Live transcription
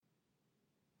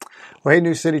Well, hey,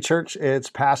 New City Church, it's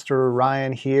Pastor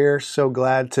Ryan here. So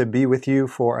glad to be with you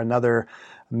for another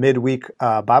midweek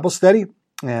Bible study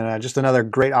and just another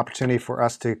great opportunity for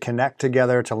us to connect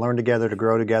together, to learn together, to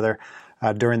grow together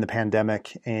during the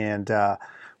pandemic. And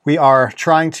we are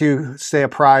trying to stay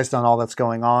apprised on all that's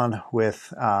going on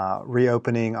with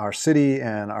reopening our city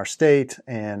and our state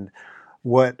and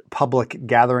what public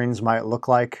gatherings might look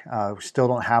like. We still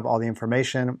don't have all the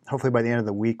information. Hopefully by the end of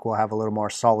the week, we'll have a little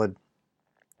more solid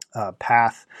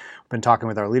path. We've been talking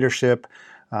with our leadership.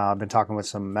 I've been talking with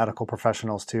some medical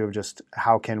professionals too of just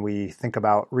how can we think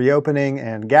about reopening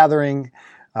and gathering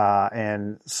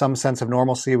and some sense of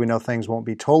normalcy. We know things won't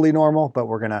be totally normal, but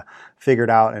we're going to figure it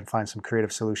out and find some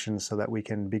creative solutions so that we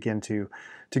can begin to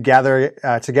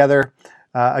gather together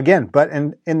again. But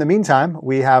in the meantime,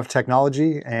 we have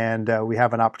technology and we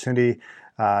have an opportunity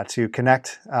to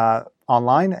connect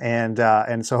online,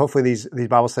 and so hopefully these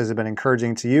Bible studies have been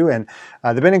encouraging to you, and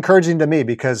they've been encouraging to me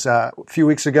because a few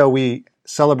weeks ago we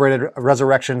celebrated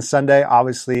Resurrection Sunday,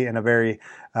 obviously in a very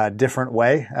different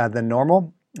way than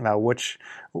normal, which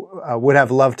would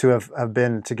have loved to have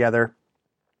been together,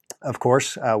 of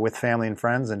course, with family and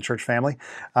friends and church family.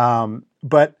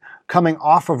 But coming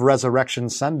off of Resurrection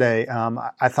Sunday,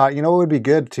 I thought, it would be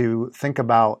good to think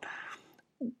about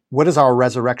what does our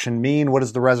resurrection mean? What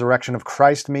does the resurrection of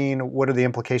Christ mean? What are the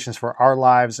implications for our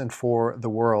lives and for the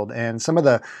world? And some of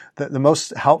the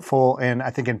most helpful and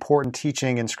I think important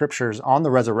teaching in scriptures on the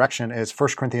resurrection is 1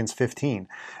 Corinthians 15.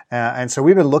 And so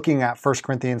we've been looking at 1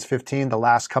 Corinthians 15 the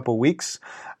last couple weeks.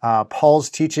 Paul's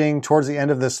teaching towards the end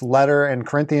of this letter in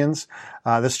Corinthians.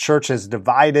 This church is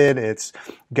divided. It's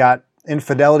got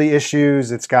infidelity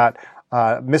issues. It's got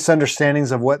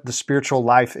misunderstandings of what the spiritual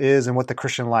life is and what the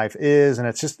Christian life is, and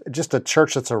it's just a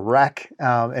church that's a wreck.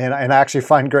 And I actually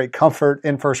find great comfort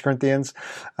in 1 Corinthians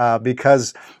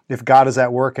because if God is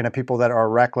at work in a people that are a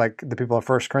wreck like the people of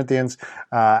 1 Corinthians,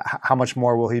 how much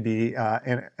more will He be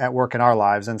at work in our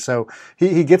lives? And so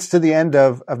he gets to the end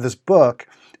of this book,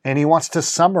 and he wants to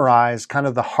summarize kind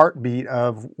of the heartbeat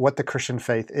of what the Christian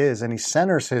faith is, and he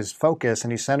centers his focus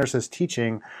and he centers his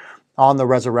teaching on the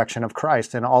resurrection of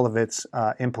Christ and all of its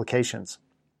implications.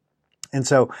 And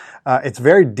so it's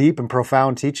very deep and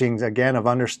profound teachings, again, of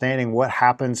understanding what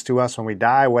happens to us when we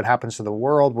die, what happens to the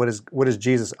world, what is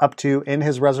Jesus up to in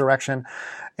his resurrection.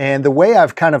 And the way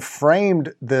I've kind of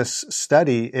framed this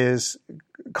study is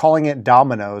calling it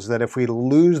dominoes, that if we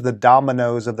lose the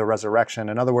dominoes of the resurrection,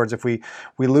 in other words, if we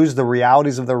lose the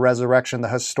realities of the resurrection, the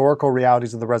historical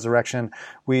realities of the resurrection,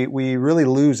 we really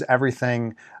lose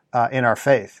everything in our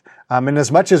faith. And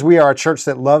as much as we are a church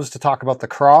that loves to talk about the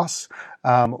cross,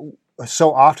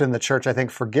 so often the church, I think,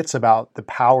 forgets about the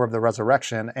power of the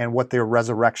resurrection and what the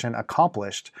resurrection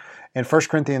accomplished. And 1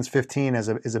 Corinthians 15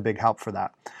 is a big help for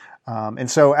that. And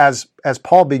so as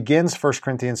Paul begins 1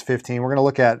 Corinthians 15, we're going to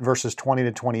look at verses 20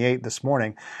 to 28 this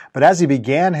morning. But as he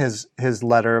began his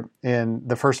letter in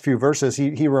the first few verses,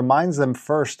 he reminds them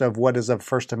first of what is of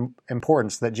first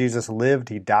importance, that Jesus lived,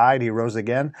 he died, he rose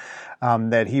again,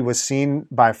 that he was seen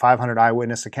by 500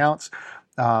 eyewitness accounts,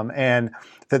 and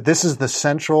that this is the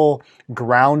central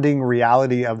grounding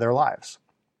reality of their lives.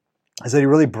 Is that he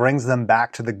really brings them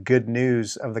back to the good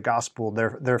news of the gospel,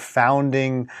 their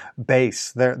founding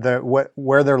base,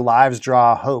 where their lives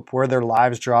draw hope, where their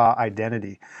lives draw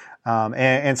identity.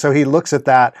 And so he looks at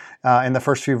that in the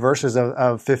first few verses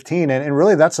of 15. And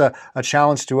really that's a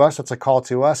challenge to us. It's a call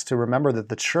to us to remember that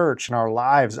the church and our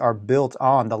lives are built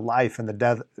on the life and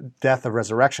the death of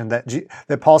resurrection.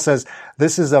 That Paul says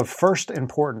this is of first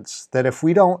importance, that if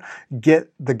we don't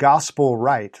get the gospel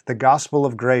right, the gospel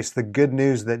of grace, the good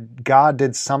news that God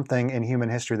did something in human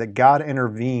history, that God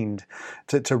intervened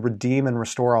to redeem and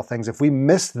restore all things, if we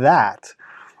miss that,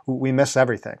 we miss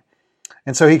everything.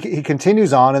 And so he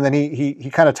continues on, and then he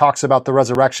kind of talks about the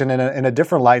resurrection in a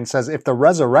different light and says, if the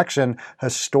resurrection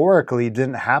historically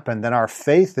didn't happen, then our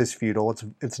faith is futile,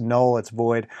 it's null, it's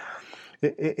void.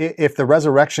 If the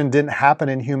resurrection didn't happen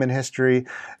in human history,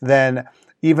 then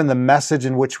even the message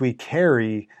in which we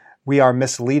carry, we are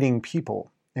misleading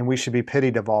people, and we should be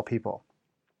pitied of all people.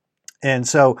 And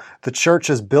so the church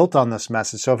is built on this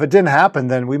message. So if it didn't happen,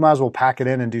 then we might as well pack it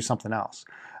in and do something else,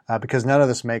 because none of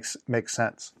this makes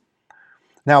sense.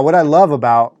 Now, what I love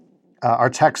about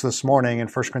our text this morning in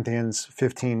 1 Corinthians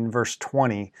 15, verse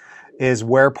 20, is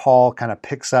where Paul kind of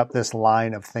picks up this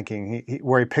line of thinking,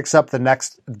 where he picks up the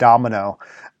next domino.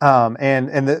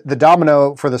 And the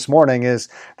domino for this morning is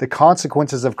the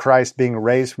consequences of Christ being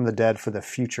raised from the dead for the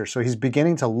future. So he's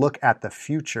beginning to look at the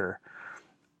future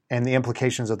and the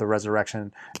implications of the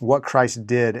resurrection, what Christ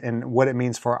did and what it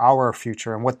means for our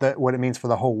future and what it means for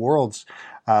the whole world's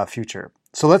future.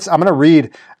 So I'm going to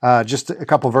read just a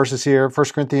couple verses here. 1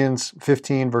 Corinthians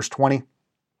 15, verse 20. It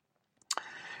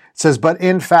says, "But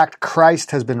in fact,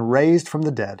 Christ has been raised from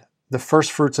the dead, the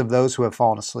first fruits of those who have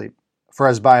fallen asleep. For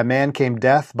as by a man came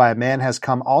death, by a man has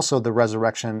come also the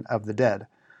resurrection of the dead.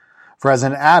 For as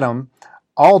in Adam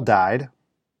all died,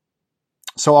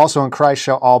 so also in Christ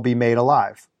shall all be made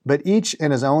alive. But each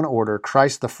in his own order,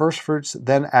 Christ the firstfruits,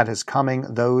 then at his coming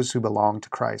those who belong to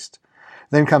Christ.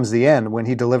 Then comes the end, when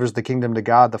he delivers the kingdom to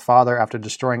God the Father after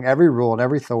destroying every rule and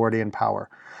every authority and power.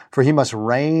 For he must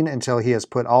reign until he has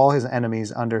put all his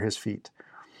enemies under his feet.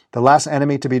 The last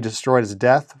enemy to be destroyed is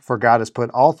death, for God has put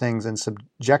all things in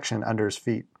subjection under his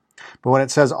feet. But when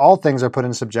it says all things are put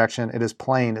in subjection, it is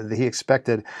plain that he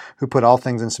expected who put all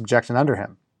things in subjection under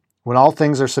him. When all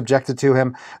things are subjected to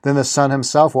him, then the Son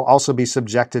himself will also be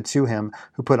subjected to him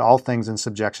who put all things in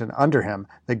subjection under him,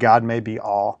 that God may be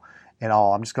all in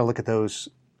all." I'm just going to look at those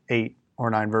 8 or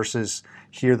 9 verses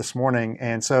here this morning.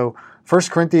 And so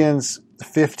 1 Corinthians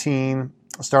 15,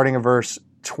 starting in verse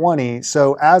 20.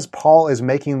 So as Paul is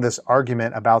making this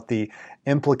argument about the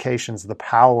implications, the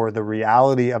power, the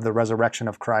reality of the resurrection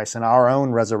of Christ and our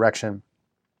own resurrection,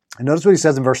 and notice what he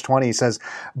says in verse 20. He says,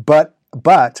 but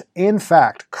in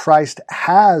fact, Christ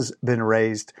has been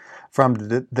raised from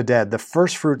the dead, the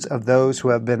first fruits of those who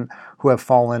have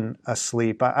fallen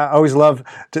asleep. I always love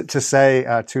to say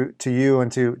to you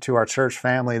and to our church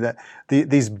family that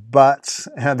these buts,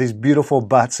 these beautiful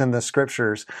buts in the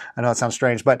scriptures. I know it sounds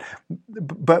strange, but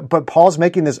Paul's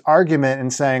making this argument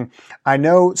and saying, I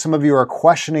know some of you are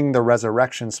questioning the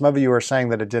resurrection. Some of you are saying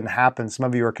that it didn't happen. Some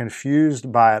of you are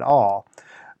confused by it all.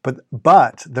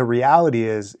 But the reality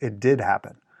is it did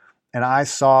happen. And I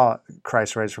saw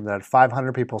Christ raised from the dead.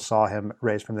 500 people saw him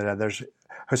raised from the dead. There's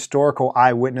historical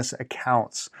eyewitness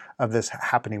accounts of this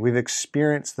happening. We've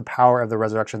experienced the power of the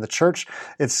resurrection. The church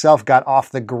itself got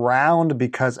off the ground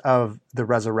because of the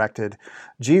resurrected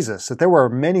Jesus. That there were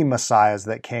many messiahs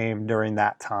that came during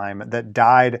that time that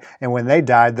died, and when they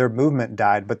died, their movement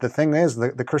died. But the thing is,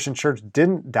 the Christian church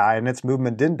didn't die, and its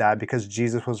movement didn't die because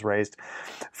Jesus was raised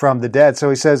from the dead. So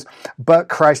he says, but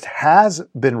Christ has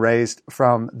been raised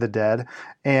from the dead,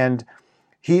 and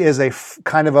he is a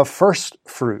kind of a first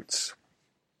fruits.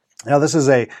 Now, this is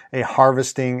a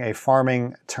harvesting, a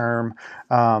farming term.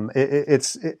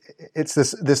 It's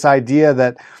this idea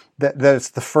that it's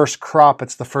the first crop,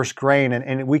 it's the first grain,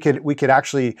 and we could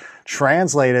actually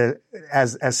translate it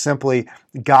as simply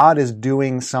God is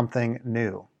doing something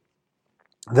new.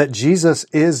 That Jesus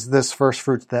is this first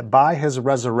fruits, that by his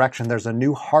resurrection, there's a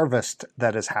new harvest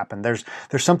that has happened. There's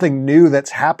something new that's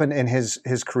happened in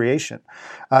his creation.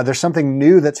 There's something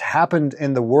new that's happened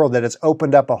in the world that has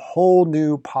opened up a whole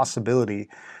new possibility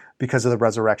because of the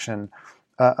resurrection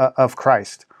of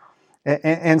Christ.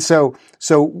 And so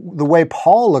the way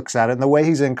Paul looks at it and the way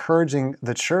he's encouraging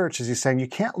the church is he's saying you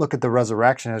can't look at the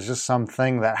resurrection as just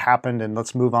something that happened and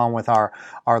let's move on with our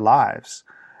lives.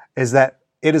 Is that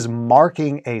it is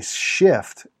marking a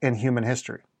shift in human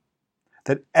history,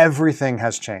 that everything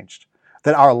has changed,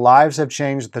 that our lives have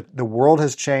changed, that the world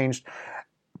has changed,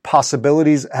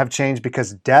 possibilities have changed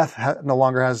because death no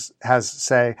longer has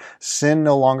say, sin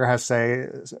no longer has say.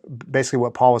 Basically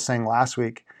what Paul was saying last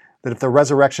week, that if the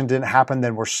resurrection didn't happen,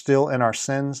 then we're still in our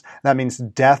sins. That means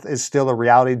death is still a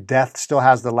reality. Death still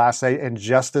has the last say.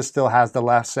 Injustice still has the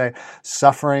last say.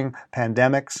 Suffering,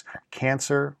 pandemics,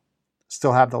 cancer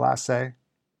still have the last say.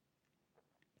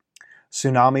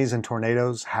 Tsunamis and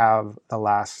tornadoes have the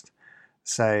last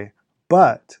say.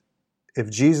 But if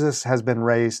Jesus has been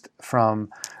raised from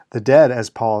the dead, as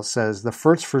Paul says, the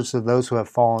first fruits of those who have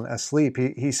fallen asleep,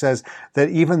 he says that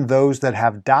even those that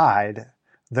have died,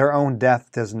 their own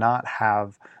death does not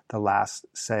have the last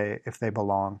say if they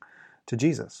belong to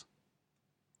Jesus.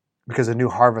 Because a new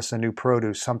harvest, a new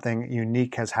produce, something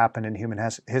unique has happened in human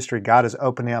history. God is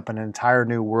opening up an entire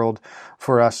new world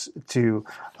for us to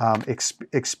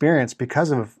experience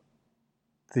because of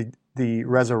the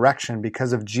resurrection,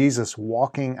 because of Jesus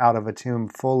walking out of a tomb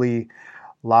fully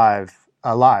alive.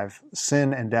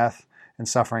 Sin and death and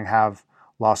suffering have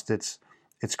lost its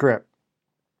grip.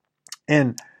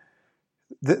 And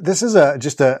this is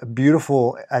just a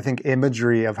beautiful, I think,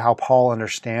 imagery of how Paul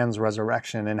understands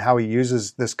resurrection and how he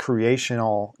uses this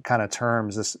creational kind of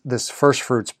terms, this first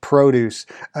fruits, produce,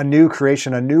 a new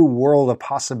creation, a new world of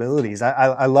possibilities.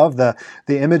 I love the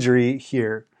imagery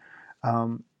here.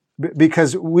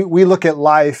 Because we look at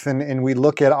life and we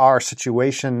look at our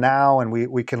situation now, and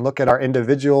we can look at our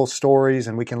individual stories,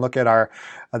 and we can look at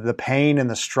the pain and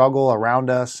the struggle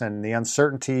around us and the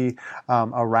uncertainty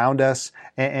around us,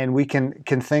 and we can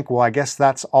think, well, I guess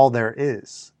that's all there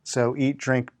is. So eat,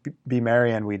 drink, be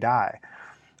merry, and we die.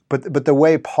 But the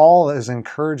way Paul is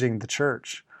encouraging the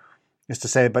church is to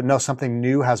say, but no, something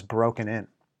new has broken in.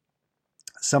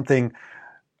 Something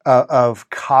of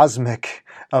cosmic,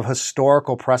 of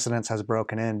historical precedence has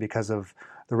broken in because of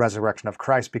the resurrection of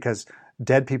Christ, because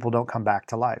dead people don't come back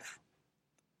to life.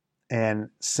 And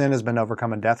sin has been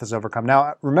overcome and death is overcome.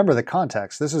 Now, remember the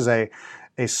context. This is a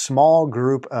small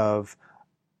group of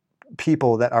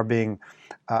people that are being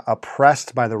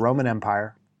oppressed by the Roman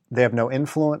Empire. They have no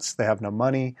influence. They have no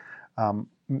money.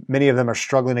 Many of them are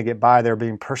struggling to get by. They're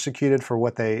being persecuted for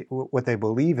what they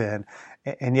believe in,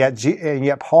 and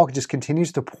yet Paul just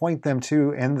continues to point them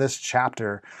to, in this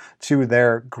chapter, to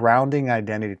their grounding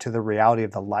identity, to the reality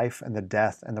of the life and the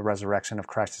death and the resurrection of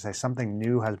Christ, to say something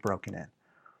new has broken in.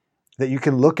 That you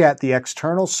can look at the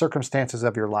external circumstances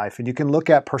of your life, and you can look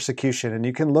at persecution, and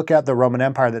you can look at the Roman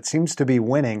Empire that seems to be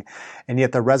winning, and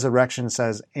yet the resurrection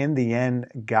says, in the end,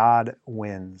 God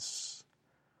wins.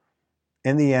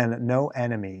 In the end, no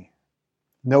enemy,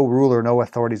 no ruler, no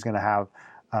authority is going to have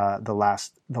the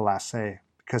last say,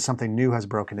 because something new has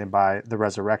broken in by the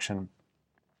resurrection.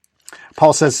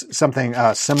 Paul says something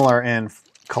similar in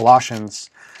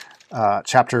Colossians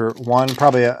chapter 1,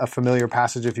 probably a familiar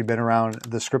passage if you've been around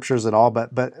the scriptures at all,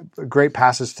 but a great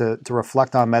passage to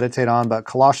reflect on, meditate on. But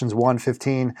Colossians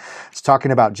 1:15, it's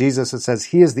talking about Jesus. It says,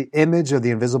 He is the image of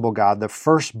the invisible God, the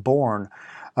firstborn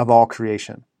of all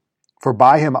creation. For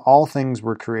by him all things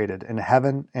were created, in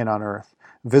heaven and on earth,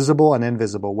 visible and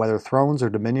invisible, whether thrones or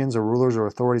dominions or rulers or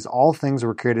authorities, all things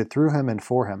were created through him and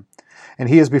for him. And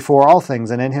he is before all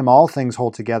things, and in him all things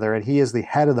hold together, and he is the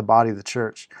head of the body of the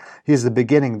church. He is the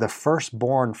beginning, the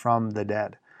firstborn from the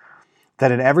dead,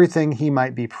 that in everything he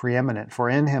might be preeminent. For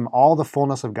in him all the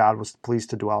fullness of God was pleased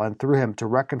to dwell, and through him to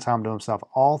reconcile to himself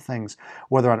all things,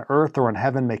 whether on earth or in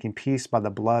heaven, making peace by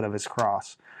the blood of his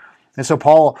cross. And so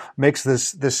Paul makes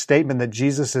this statement that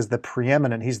Jesus is the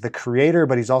preeminent. He's the creator,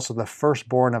 but he's also the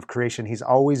firstborn of creation. He's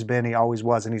always been, he always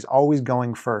was, and he's always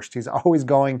going first. He's always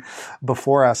going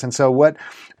before us. And so what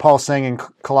Paul's saying in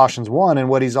Colossians 1 and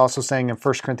what he's also saying in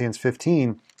 1 Corinthians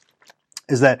 15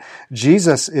 is that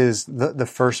Jesus is the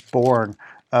firstborn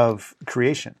of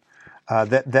creation.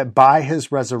 That by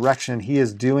his resurrection, he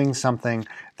is doing something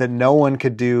that no one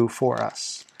could do for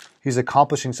us. He's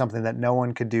accomplishing something that no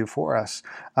one could do for us.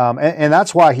 And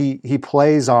that's why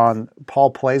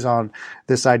Paul plays on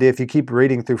this idea, if you keep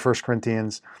reading through 1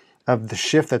 Corinthians, of the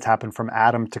shift that's happened from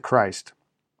Adam to Christ.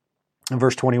 In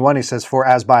verse 21, he says, For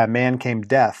as by a man came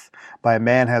death, by a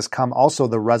man has come also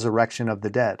the resurrection of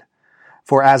the dead.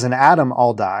 For as in Adam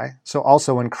all die, so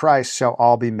also in Christ shall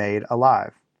all be made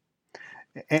alive.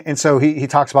 And so he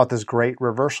talks about this great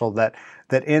reversal that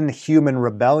in human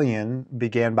rebellion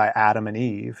began by Adam and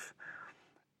Eve,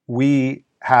 we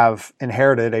have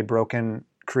inherited a broken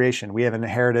creation. We have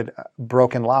inherited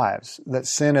broken lives, that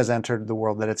sin has entered the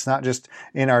world, that it's not just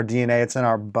in our DNA, it's in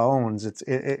our bones.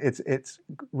 It's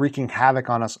wreaking havoc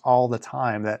on us all the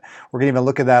time. That we're going to even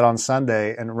look at that on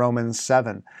Sunday in Romans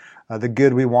 7. The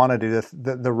good we want to do,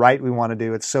 the right we want to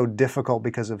do, it's so difficult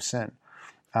because of sin.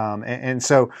 And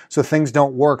so things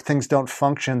don't work, things don't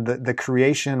function. The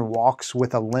creation walks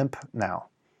with a limp now.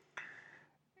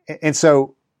 And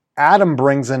so Adam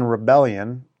brings in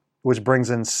rebellion, which brings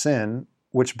in sin,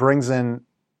 which brings in,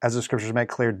 as the scriptures make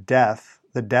clear, death.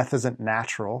 That death isn't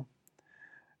natural.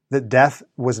 That death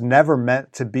was never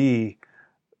meant to be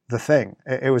the thing.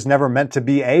 It was never meant to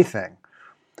be a thing.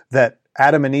 That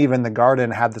Adam and Eve in the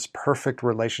garden had this perfect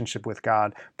relationship with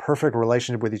God, perfect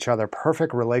relationship with each other,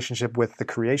 perfect relationship with the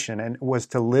creation, and was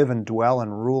to live and dwell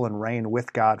and rule and reign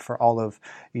with God for all of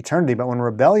eternity. But when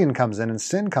rebellion comes in and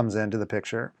sin comes into the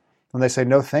picture, when they say,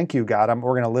 no, thank you, God,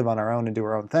 we're going to live on our own and do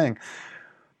our own thing,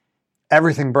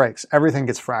 everything breaks. Everything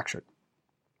gets fractured.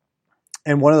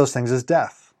 And one of those things is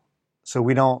death. So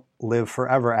we don't live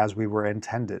forever as we were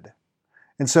intended.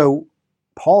 And so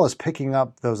Paul is picking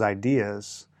up those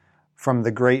ideas from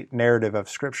the great narrative of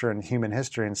Scripture and human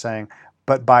history and saying,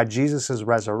 but by Jesus'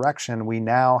 resurrection, we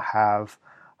now have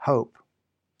hope.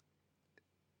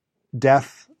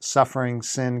 Death, suffering,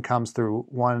 sin comes through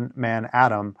one man,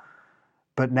 Adam,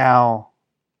 but now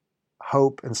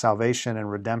hope and salvation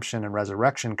and redemption and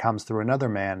resurrection comes through another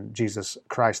man, Jesus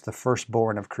Christ, the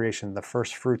firstborn of creation, the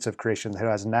first fruits of creation, who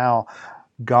has now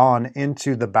gone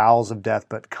into the bowels of death,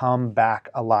 but come back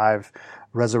alive,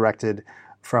 resurrected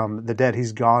from the dead.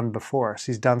 He's gone before us.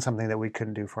 He's done something that we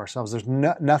couldn't do for ourselves. There's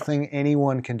nothing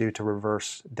anyone can do to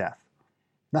reverse death.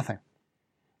 Nothing.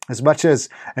 As much as,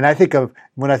 and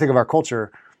when I think of our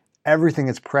culture, everything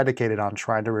is predicated on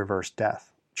trying to reverse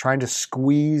death, trying to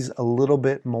squeeze a little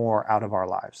bit more out of our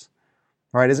lives.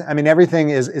 Right? Everything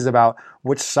is about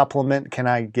which supplement can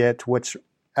I get, which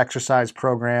exercise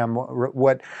program?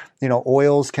 What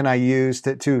oils can I use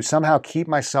to somehow keep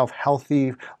myself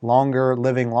healthy longer,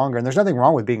 living longer? And there's nothing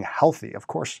wrong with being healthy. Of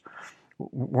course,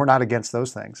 we're not against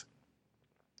those things.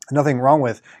 Nothing wrong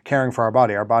with caring for our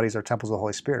body. Our bodies are temples of the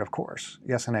Holy Spirit, of course.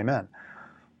 Yes and amen.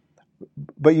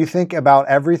 But you think about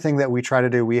everything that we try to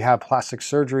do. We have plastic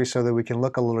surgery so that we can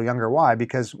look a little younger. Why?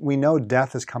 Because we know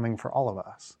death is coming for all of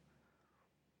us.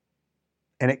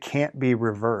 And it can't be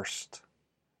reversed.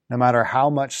 No matter how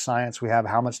much science we have,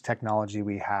 how much technology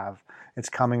we have, it's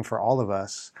coming for all of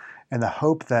us. And the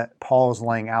hope that Paul is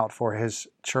laying out for his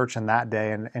church in that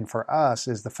day and for us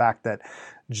is the fact that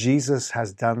Jesus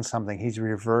has done something. He's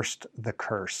reversed the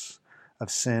curse of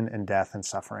sin and death and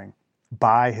suffering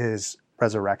by his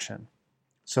resurrection.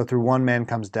 So through one man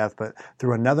comes death, but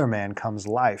through another man comes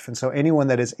life. And so anyone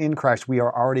that is in Christ, we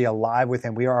are already alive with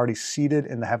him. We are already seated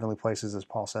in the heavenly places, as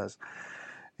Paul says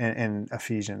in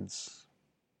Ephesians.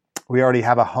 We already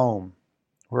have a home.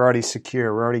 We're already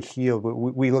secure. We're already healed.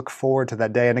 We look forward to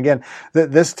that day. And again,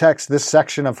 this text, this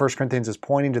section of 1 Corinthians is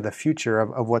pointing to the future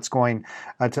of what's going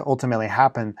to ultimately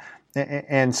happen.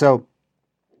 And so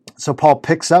Paul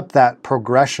picks up that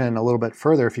progression a little bit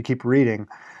further. If you keep reading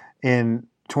in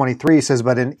 23, he says,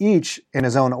 but in each, in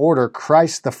his own order,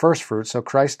 Christ the first fruit. So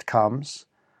Christ comes,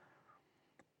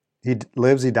 he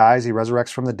lives, he dies, he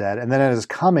resurrects from the dead. And then at his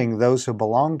coming, those who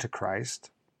belong to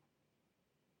Christ.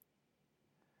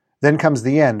 Then comes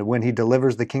the end, when he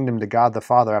delivers the kingdom to God the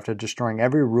Father after destroying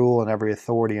every rule and every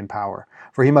authority and power.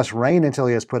 For he must reign until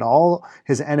he has put all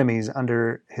his enemies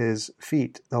under his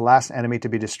feet. The last enemy to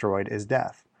be destroyed is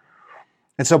death.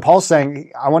 And so Paul's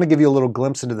saying, I want to give you a little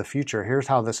glimpse into the future. Here's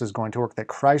how this is going to work, that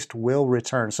Christ will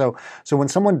return. So when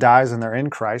someone dies and they're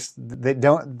in Christ,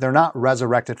 they're not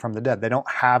resurrected from the dead. They don't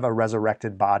have a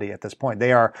resurrected body at this point.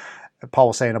 They are, Paul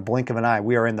will say, in a blink of an eye,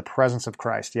 we are in the presence of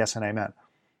Christ. Yes and amen.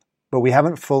 But we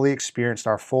haven't fully experienced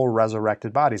our full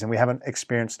resurrected bodies, and we haven't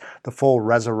experienced the full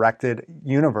resurrected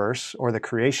universe or the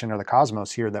creation or the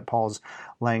cosmos here that Paul's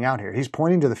laying out here. He's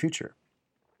pointing to the future.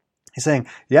 He's saying,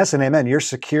 yes and amen, you're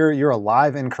secure, you're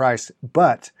alive in Christ,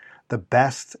 but the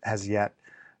best has yet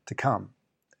to come.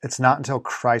 It's not until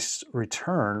Christ's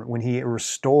return when he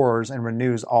restores and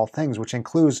renews all things, which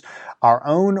includes our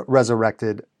own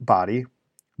resurrected body,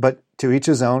 but to each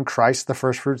his own, Christ the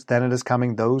first fruits, then it is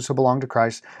coming, those who belong to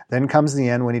Christ. Then comes the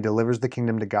end when he delivers the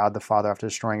kingdom to God the Father after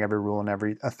destroying every rule and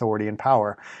every authority and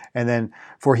power. And then,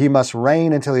 for he must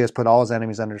reign until he has put all his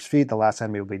enemies under his feet. The last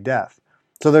enemy will be death.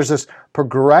 So there's this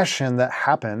progression that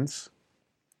happens.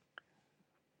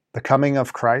 The coming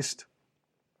of Christ.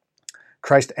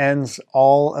 Christ ends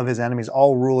all of his enemies,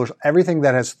 all rulers, everything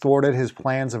that has thwarted his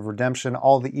plans of redemption,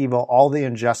 all the evil, all the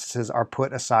injustices are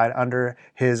put aside under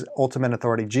his ultimate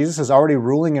authority. Jesus is already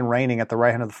ruling and reigning at the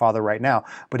right hand of the Father right now,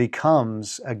 but he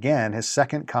comes again, his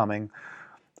second coming,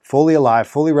 fully alive,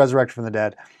 fully resurrected from the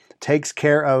dead, takes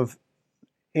care of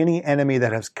any enemy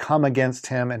that has come against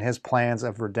him and his plans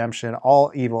of redemption,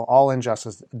 all evil, all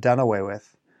injustice done away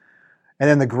with. And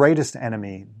then the greatest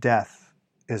enemy, death,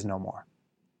 is no more.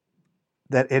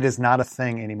 That it is not a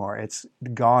thing anymore. It's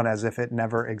gone as if it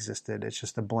never existed. It's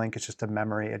just a blink. It's just a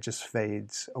memory. It just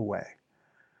fades away.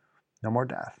 No more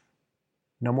death.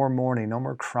 No more mourning. No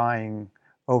more crying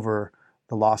over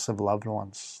the loss of loved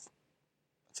ones.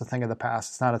 It's a thing of the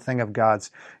past. It's not a thing of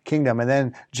God's kingdom. And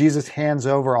then Jesus hands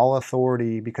over all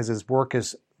authority because his work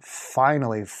is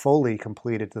finally, fully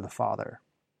completed to the Father.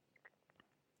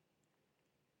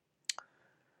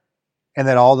 And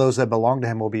that all those that belong to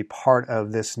him will be part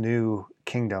of this new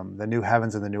kingdom, the new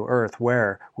heavens and the new earth,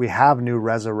 where we have new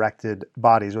resurrected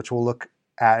bodies, which we'll look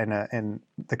at in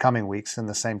the coming weeks in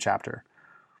the same chapter,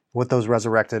 what those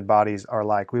resurrected bodies are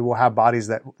like. We will have bodies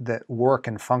that work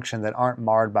and function, that aren't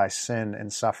marred by sin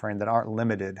and suffering, that aren't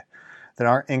limited, that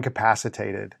aren't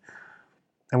incapacitated.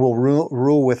 And we'll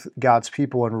rule with God's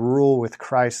people and rule with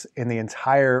Christ in the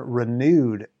entire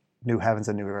renewed new heavens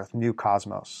and new earth, new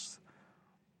cosmos.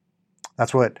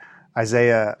 That's what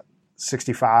Isaiah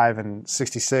 65 and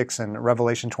 66 and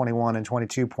Revelation 21 and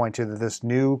 22 point to, that this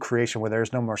new creation where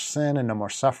there's no more sin and no more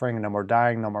suffering and no more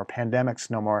dying, no more pandemics,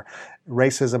 no more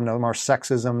racism, no more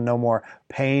sexism, no more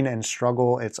pain and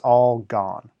struggle. It's all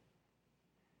gone.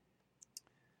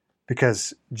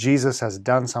 Because Jesus has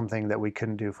done something that we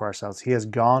couldn't do for ourselves. He has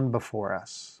gone before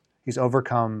us. He's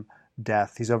overcome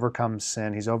death. He's overcome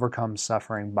sin. He's overcome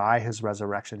suffering by his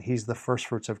resurrection. He's the first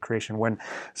fruits of creation. When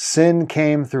sin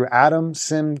came through Adam,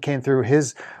 sin came through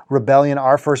his rebellion,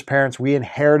 our first parents, we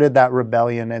inherited that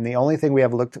rebellion. And the only thing we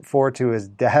have looked forward to is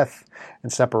death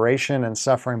and separation and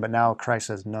suffering. But now Christ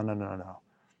says, no.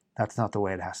 That's not the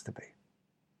way it has to be.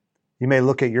 You may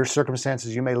look at your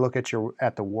circumstances. You may look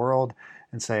at the world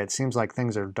and say, it seems like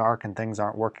things are dark and things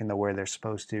aren't working the way they're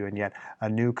supposed to, and yet a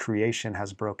new creation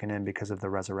has broken in because of the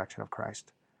resurrection of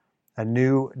Christ. A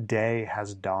new day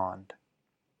has dawned.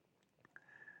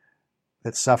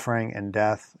 That suffering and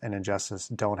death and injustice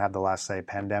don't have the last say.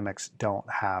 Pandemics don't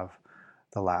have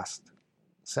the last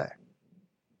say.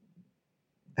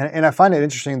 And I find it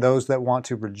interesting, those that want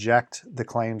to reject the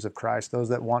claims of Christ, those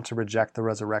that want to reject the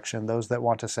resurrection, those that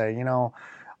want to say,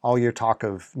 all your talk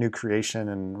of new creation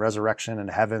and resurrection and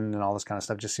heaven and all this kind of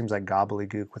stuff just seems like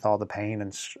gobbledygook with all the pain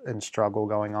and struggle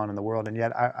going on in the world. And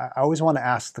yet I always want to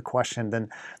ask the question, then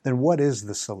what is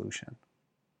the solution?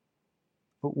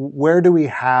 Where do we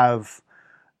have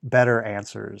better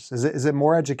answers? Is it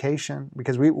more education?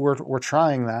 Because we're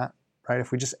trying that, right?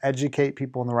 If we just educate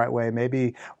people in the right way,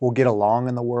 maybe we'll get along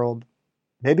in the world.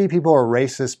 Maybe people are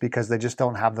racist because they just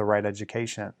don't have the right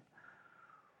education.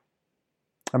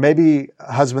 Or maybe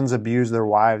husbands abuse their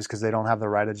wives because they don't have the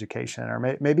right education.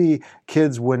 Or maybe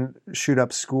kids wouldn't shoot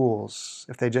up schools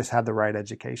if they just had the right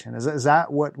education. Is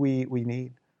that what we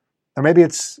need? Or maybe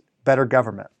it's better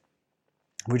government.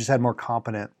 If we just had more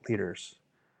competent leaders,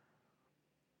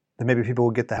 then maybe people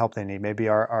would get the help they need. Maybe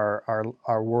our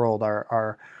world,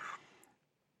 our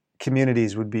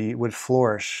communities would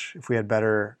flourish if we had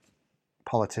better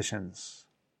politicians.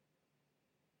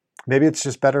 Maybe it's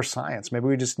just better science. Maybe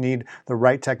we just need the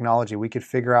right technology. We could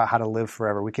figure out how to live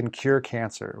forever. We can cure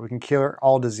cancer. We can cure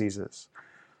all diseases.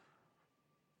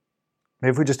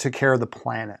 Maybe if we just took care of the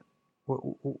planet.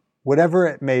 Whatever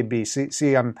it may be.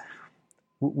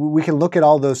 We can look at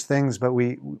all those things, but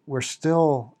we're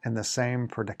still in the same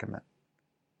predicament.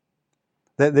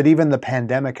 That even the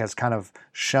pandemic has kind of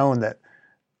shown that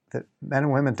men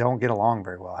and women don't get along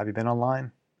very well. Have you been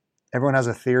online? Everyone has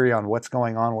a theory on what's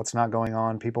going on, what's not going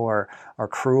on. People are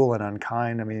cruel and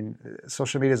unkind. I mean,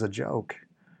 social media is a joke.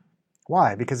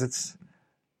 Why? Because it's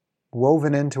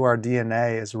woven into our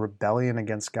DNA as rebellion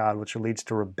against God, which leads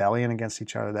to rebellion against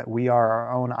each other, that we are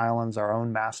our own islands, our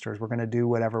own masters. We're going to do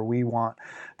whatever we want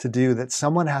to do, that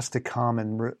someone has to come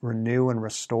and renew and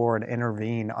restore and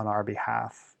intervene on our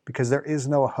behalf. Because there is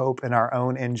no hope in our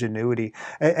own ingenuity.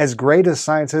 As great as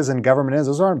science is and government is,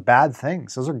 those aren't bad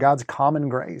things. Those are God's common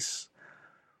grace.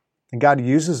 And God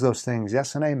uses those things,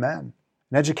 yes and amen.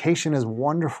 And education is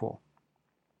wonderful.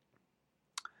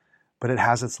 But it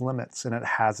has its limits and it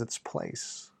has its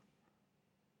place.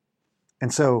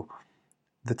 And so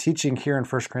the teaching here in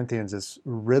 1 Corinthians is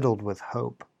riddled with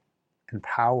hope and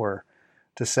power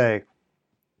to say,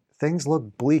 things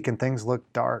look bleak and things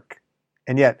look dark.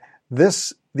 And yet,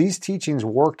 these teachings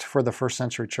worked for the first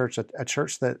century church, a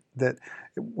church that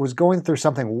was going through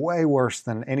something way worse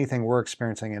than anything we're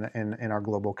experiencing in our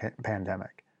global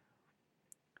pandemic.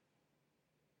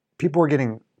 People were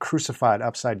getting crucified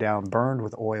upside down, burned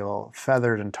with oil,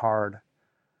 feathered and tarred,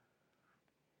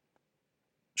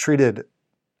 treated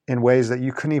in ways that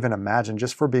you couldn't even imagine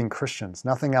just for being Christians,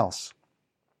 nothing else.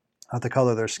 Not the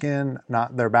color of their skin,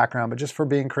 not their background, but just for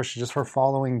being Christians, just for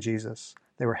following Jesus.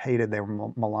 They were hated, they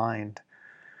were maligned.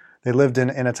 They lived in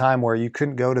a time where you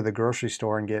couldn't go to the grocery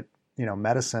store and get,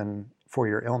 medicine for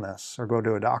your illness or go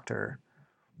to a doctor.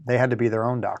 They had to be their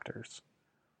own doctors.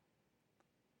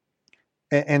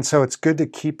 And so it's good to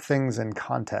keep things in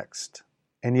context.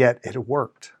 And yet it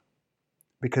worked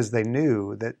because they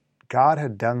knew that God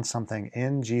had done something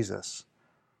in Jesus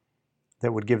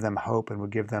that would give them hope and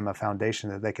would give them a foundation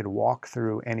that they could walk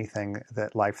through anything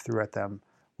that life threw at them,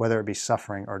 whether it be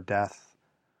suffering or death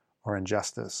or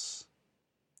injustice.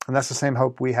 And that's the same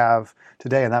hope we have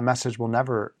today, and that message will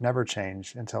never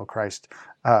change until Christ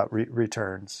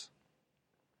returns.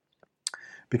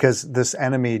 Because this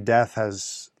enemy, death,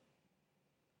 has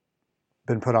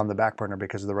been put on the back burner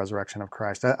because of the resurrection of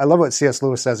Christ. I love what C.S.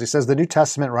 Lewis says. He says, the New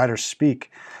Testament writers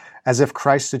speak as if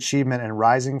Christ's achievement in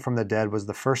rising from the dead was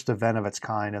the first event of its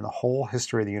kind in the whole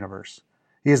history of the universe.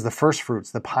 He is the first fruits,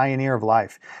 the pioneer of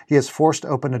life. He has forced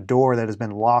open a door that has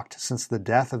been locked since the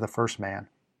death of the first man.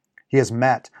 He has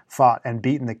met, fought, and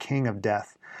beaten the king of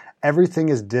death. Everything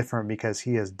is different because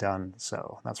he has done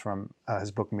so. That's from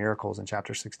his book Miracles in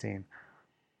chapter 16.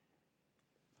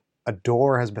 A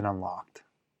door has been unlocked.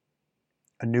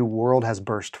 A new world has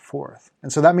burst forth.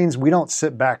 And so that means we don't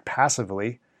sit back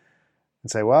passively and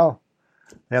say, well,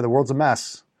 yeah, the world's a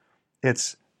mess.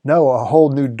 It's, no, a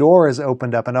whole new door is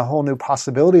opened up and a whole new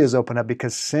possibility is opened up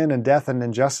because sin and death and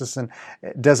injustice and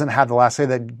it doesn't have the last say,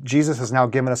 that Jesus has now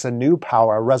given us a new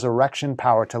power, a resurrection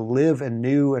power to live in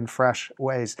new and fresh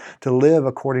ways, to live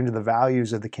according to the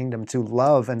values of the kingdom, to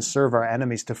love and serve our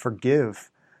enemies, to forgive,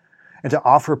 and to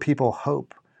offer people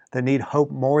hope that need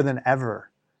hope more than ever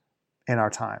in our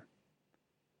time.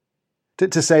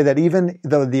 To say that even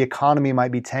though the economy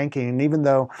might be tanking, and even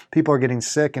though people are getting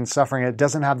sick and suffering, it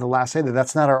doesn't have the last say.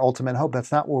 That's not our ultimate hope.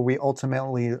 That's not where we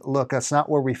ultimately look. That's not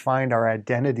where we find our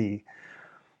identity.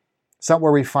 It's not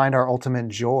where we find our ultimate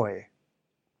joy.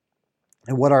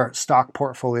 And what our stock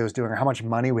portfolio is doing, or how much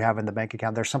money we have in the bank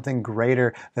account. There's something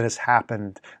greater that has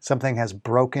happened. Something has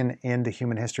broken into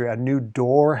human history. A new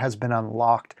door has been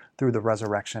unlocked through the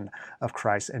resurrection of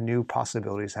Christ, and new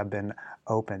possibilities have been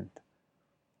opened.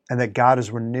 And that God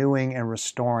is renewing and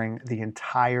restoring the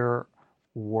entire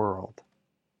world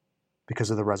because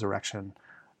of the resurrection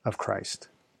of Christ.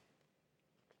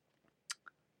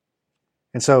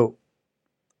 And so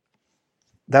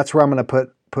that's where I'm going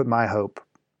to put my hope.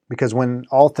 Because when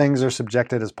all things are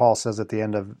subjected, as Paul says at the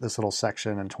end of this little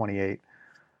section in 28,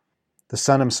 the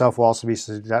Son himself will also be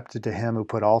subjected to him who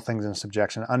put all things in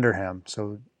subjection under him.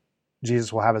 So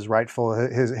Jesus will have his rightful,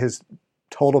 his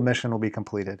total mission will be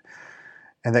completed.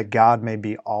 And that God may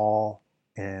be all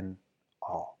in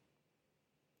all.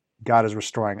 God is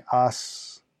restoring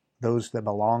us, those that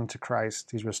belong to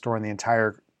Christ. He's restoring the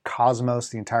entire cosmos,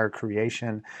 the entire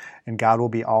creation, and God will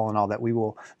be all in all. That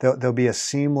there'll be a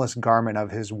seamless garment of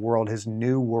his world, his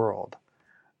new world,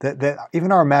 that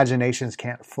even our imaginations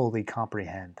can't fully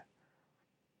comprehend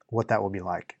what that will be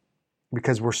like,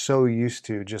 because we're so used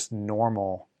to just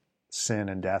normal sin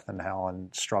and death and hell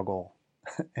and struggle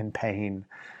and pain,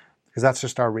 because that's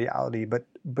just our reality. But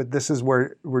this is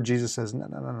where Jesus says,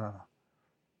 no.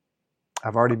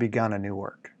 I've already begun a new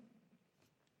work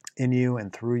in you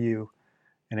and through you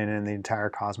and in the entire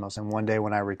cosmos. And one day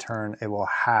when I return, it will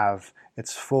have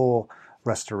its full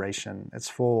restoration, its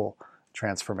full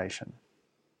transformation.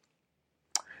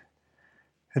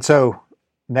 And so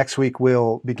next week,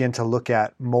 we'll begin to look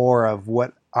at more of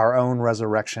what our own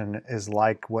resurrection is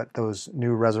like, what those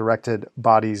new resurrected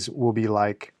bodies will be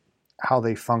like, how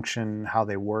they function, how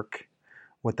they work,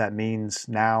 what that means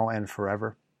now and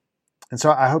forever. And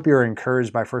so I hope you're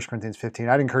encouraged by 1 Corinthians 15.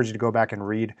 I'd encourage you to go back and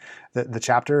read the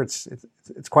chapter. It's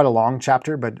quite a long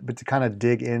chapter, but to kind of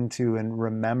dig into and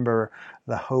remember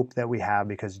the hope that we have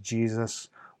because Jesus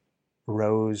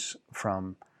rose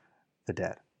from the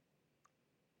dead.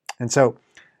 And so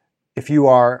if you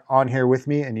are on here with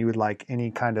me and you would like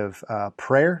any kind of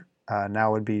prayer,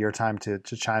 now would be your time to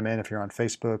chime in if you're on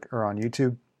Facebook or on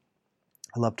YouTube.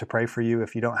 I'd love to pray for you.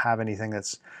 If you don't have anything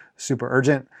that's super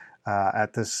urgent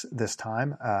at this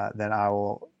time, then I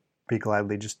will be glad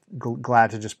to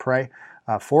just pray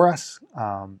for us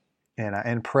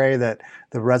and pray that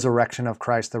the resurrection of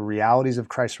Christ, the realities of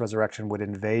Christ's resurrection would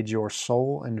invade your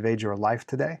soul, invade your life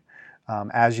today.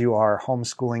 As you are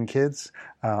homeschooling kids,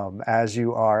 as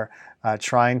you are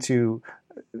trying to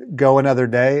go another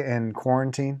day in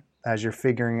quarantine, as you're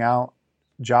figuring out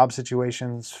job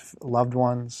situations, loved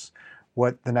ones,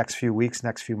 what the next few weeks,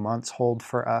 next few months hold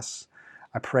for us.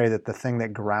 I pray that the thing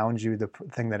that grounds you, the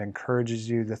thing that encourages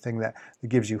you, the thing that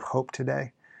gives you hope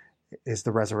today is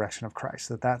the resurrection of Christ.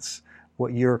 That's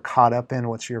what you're caught up in,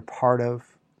 what you're part of.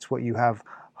 It's what you have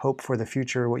hope for the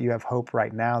future, what you have hope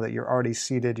right now, that you're already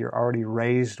seated, you're already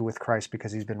raised with Christ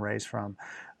because he's been raised from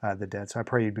the dead. So I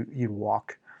pray you'd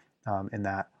walk in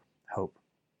that hope.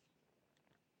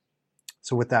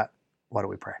 So with that, why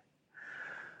don't we pray?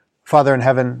 Father in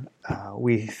heaven,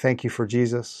 we thank you for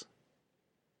Jesus,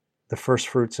 the first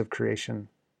fruits of creation,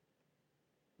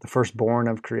 the firstborn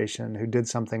of creation, who did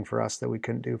something for us that we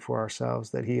couldn't do for ourselves,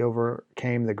 that he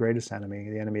overcame the greatest enemy,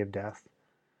 the enemy of death,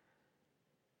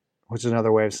 which is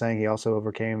another way of saying he also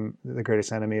overcame the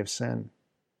greatest enemy of sin,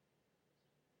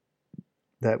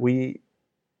 that we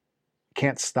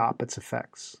can't stop its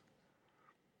effects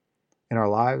in our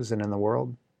lives and in the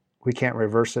world. We can't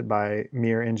reverse it by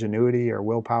mere ingenuity or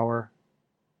willpower.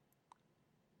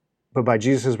 But by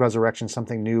Jesus' resurrection,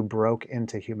 something new broke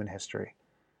into human history.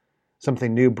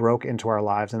 Something new broke into our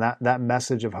lives. And that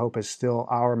message of hope is still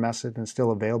our message and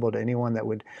still available to anyone that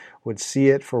would see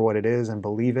it for what it is and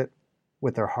believe it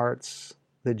with their hearts,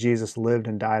 that Jesus lived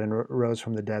and died and rose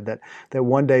from the dead, that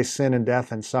one day sin and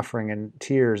death and suffering and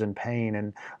tears and pain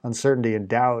and uncertainty and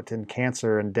doubt and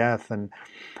cancer and death and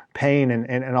pain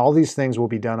and all these things will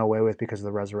be done away with because of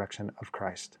the resurrection of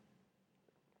Christ.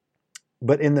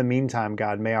 But in the meantime,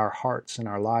 God, may our hearts and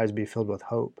our lives be filled with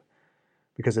hope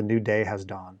because a new day has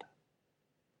dawned.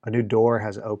 A new door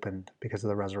has opened because of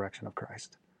the resurrection of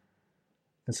Christ.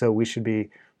 And so we should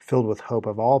be filled with hope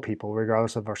of all people,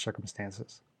 regardless of our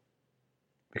circumstances,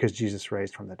 because Jesus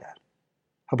raised from the dead.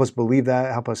 Help us believe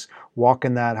that. Help us walk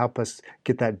in that. Help us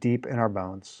get that deep in our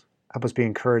bones. Help us be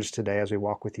encouraged today as we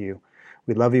walk with you.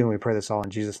 We love you and we pray this all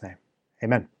in Jesus' name.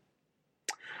 Amen.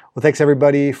 Well, thanks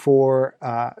everybody for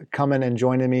coming and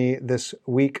joining me this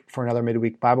week for another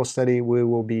midweek Bible study. We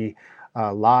will be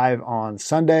live on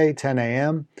Sunday, 10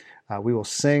 a.m. We will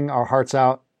sing our hearts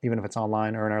out, even if it's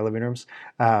online or in our living rooms.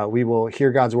 We will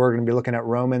hear God's word. We're going to be looking at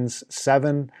Romans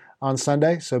 7 on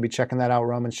Sunday, so be checking that out.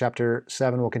 Romans chapter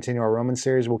 7. We'll continue our Romans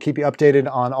series. We'll keep you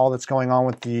updated on all that's going on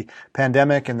with the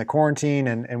pandemic and the quarantine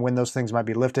and when those things might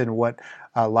be lifted and what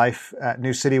life at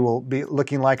New City will be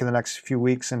looking like in the next few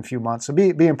weeks and few months. So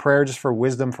be in prayer just for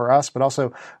wisdom for us, but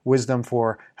also wisdom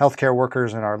for healthcare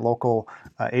workers and our local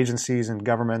agencies and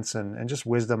governments, and just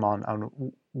wisdom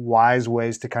on wise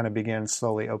ways to kind of begin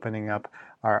slowly opening up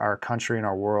our country and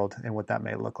our world and what that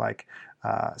may look like.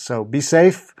 So be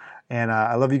safe. And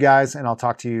I love you guys, and I'll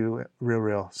talk to you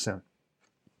real soon.